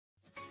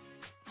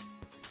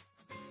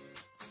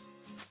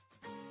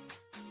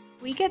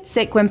We get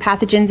sick when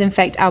pathogens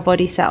infect our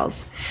body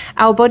cells.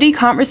 Our body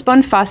can't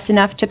respond fast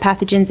enough to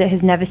pathogens it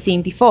has never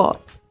seen before.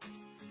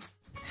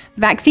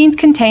 Vaccines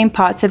contain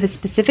parts of a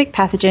specific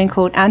pathogen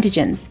called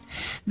antigens.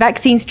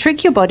 Vaccines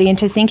trick your body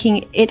into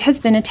thinking it has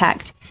been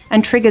attacked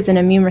and triggers an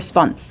immune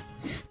response.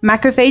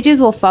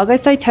 Macrophages will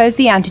phagocytose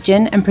the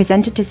antigen and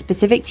present it to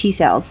specific T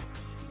cells.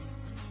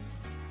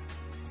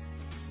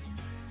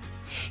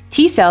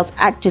 T cells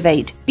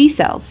activate B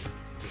cells.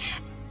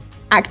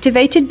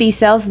 Activated B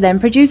cells then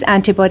produce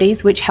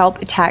antibodies which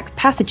help attack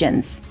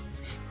pathogens.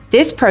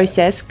 This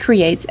process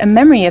creates a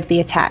memory of the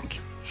attack.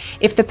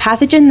 If the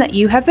pathogen that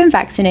you have been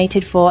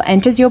vaccinated for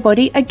enters your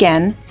body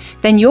again,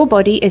 then your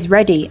body is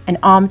ready and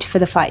armed for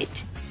the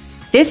fight.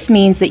 This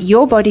means that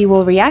your body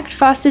will react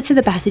faster to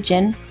the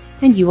pathogen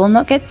and you will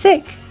not get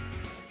sick.